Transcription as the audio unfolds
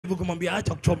unajaribu kumwambia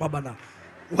acha kuchoma bana.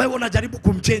 Wewe unajaribu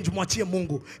kumchange, mwachie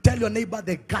Mungu. Tell your neighbor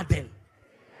the garden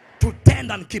to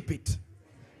tend and keep it.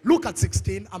 Look at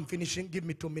 16. I'm finishing. Give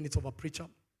me 2 minutes of a preacher.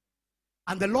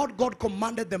 And the Lord God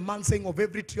commanded the man, saying, of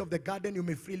every tree of the garden you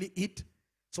may freely eat.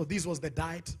 So this was the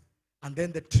diet. And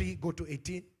then the tree, go to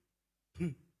 18.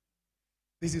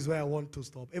 This is where I want to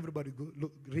stop. Everybody go,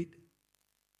 look, read.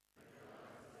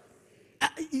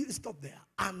 Stop there.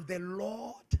 And the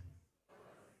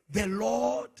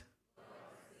Lord,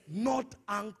 not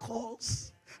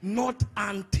uncles, not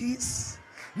aunties,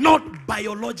 not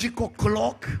biological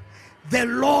clock. The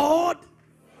Lord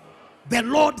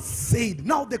said.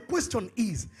 Now the question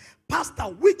is, Pastor,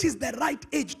 which is the right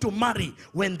age to marry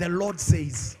when the Lord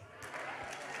says?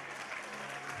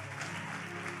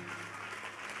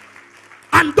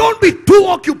 And don't be too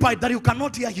occupied that you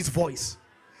cannot hear his voice.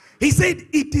 He said,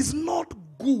 it is not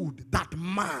good that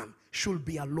man should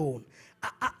be alone.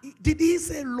 Did he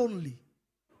say lonely?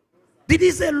 Did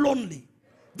he say lonely?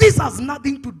 This has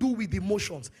nothing to do with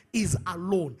emotions. Is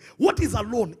alone. What is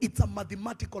alone? It's a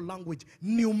mathematical language.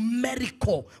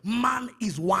 Numerical. Man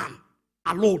is one.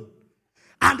 Alone.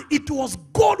 And it was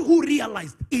God who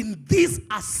realized in this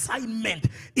assignment,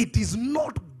 it is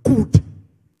not good.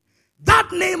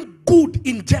 That name good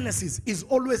in Genesis is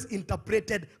always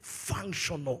interpreted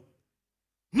functional.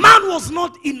 Man was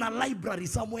not in a library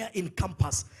somewhere in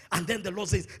campus. And then the Lord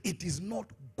says, it is not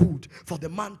good for the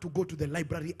man to go to the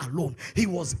library alone. He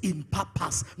was in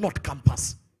purpose, not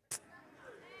campus.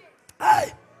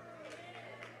 I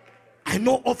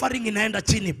know offering inaenda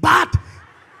chini, but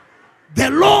the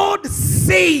Lord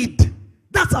said,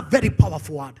 that's a very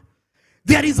powerful word.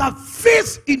 There is a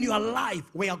phase in your life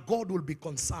where God will be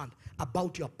concerned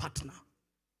about your partner.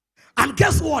 And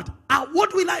guess what?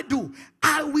 What will I do?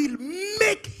 I will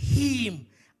make him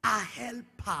a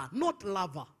helper, not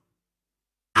lover.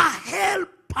 A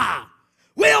helper.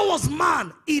 Where was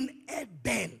man? In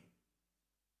Eden.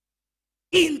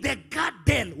 In the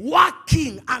garden,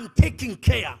 working and taking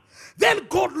care. Then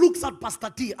God looks at Pastor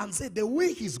T and said, the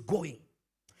way he's going,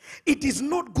 it is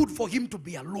not good for him to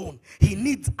be alone. He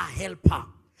needs a helper.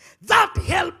 That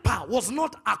helper was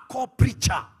not a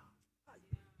co-preacher.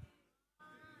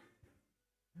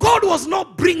 God was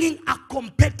not bringing a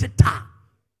competitor.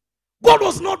 God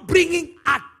was not bringing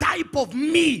a type of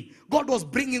me. God was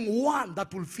bringing one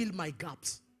that will fill my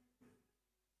gaps.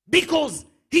 Because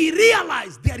he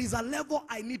realized there is a level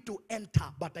I need to enter,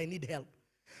 but I need help.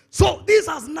 So this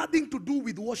has nothing to do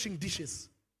with washing dishes.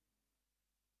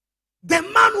 The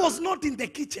man was not in the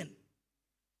kitchen.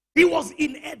 He was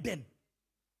in Eden.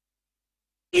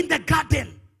 In the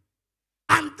garden.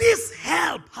 And this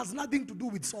help has nothing to do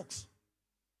with socks.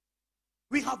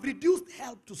 We have reduced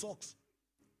help to socks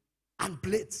and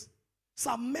plates.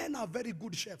 Some men are very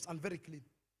good chefs and very clean.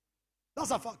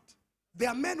 That's a fact. There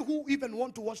are men who even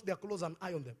want to wash their clothes and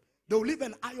iron them. They will leave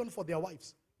an iron for their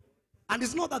wives. And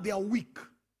it's not that they are weak,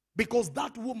 because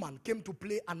that woman came to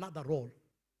play another role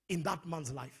in that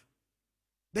man's life.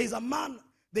 There is a man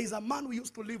we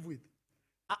used to live with.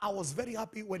 I was very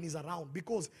happy when he's around,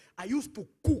 because I used to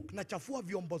cook na chafua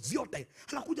vyombo zote.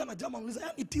 Anakuja na jama anauliza,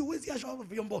 "Yani ti huwezi asha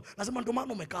vyombo." Nasema ndo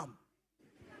maana umekam.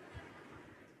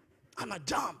 Ana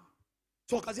jam.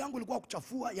 So kazi yangu ilikuwa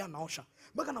kuchafua, ya naosha.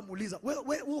 Mpaka namuuliza,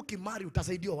 wewe ukimari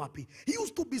utasaidia wapi? He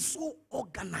used to be so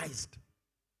organized.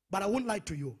 But I won't lie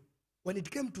to you. When it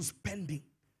came to spending,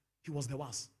 he was the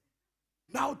worst.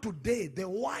 Now today, the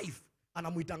wife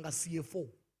anamuitanga CFO.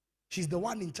 She's the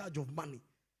one in charge of money.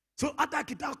 So hata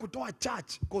akitaka kutoa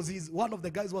church, because he's one of the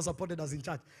guys who was supported us in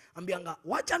church, ambianga,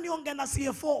 wacha nionge na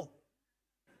CFO.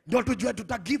 Ndio tujue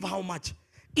tuta give how much.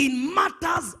 In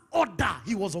matters order,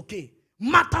 he was okay.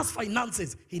 Matters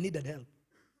finances, he needed help.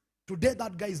 Today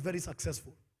that guy is very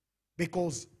successful,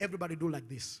 because everybody do like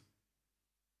this.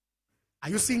 Are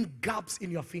you seeing gaps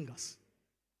in your fingers?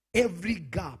 Every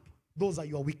gap, those are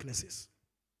your weaknesses.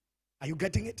 Are you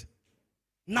getting it?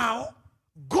 Now,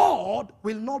 God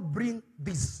will not bring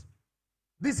this.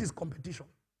 This is competition.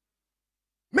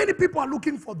 Many people are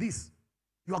looking for this.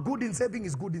 You are good in saving,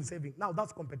 is good in saving. Now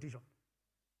that's competition.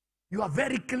 You are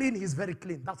very clean, he's very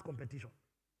clean. That's competition.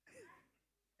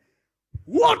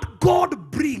 What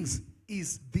God brings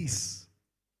is this.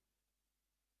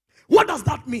 What does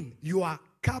that mean? You are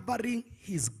covering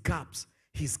his gaps.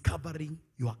 He's covering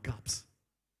your gaps.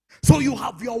 So you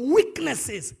have your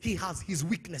weaknesses, he has his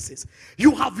weaknesses.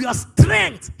 You have your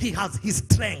strength, he has his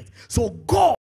strength. So God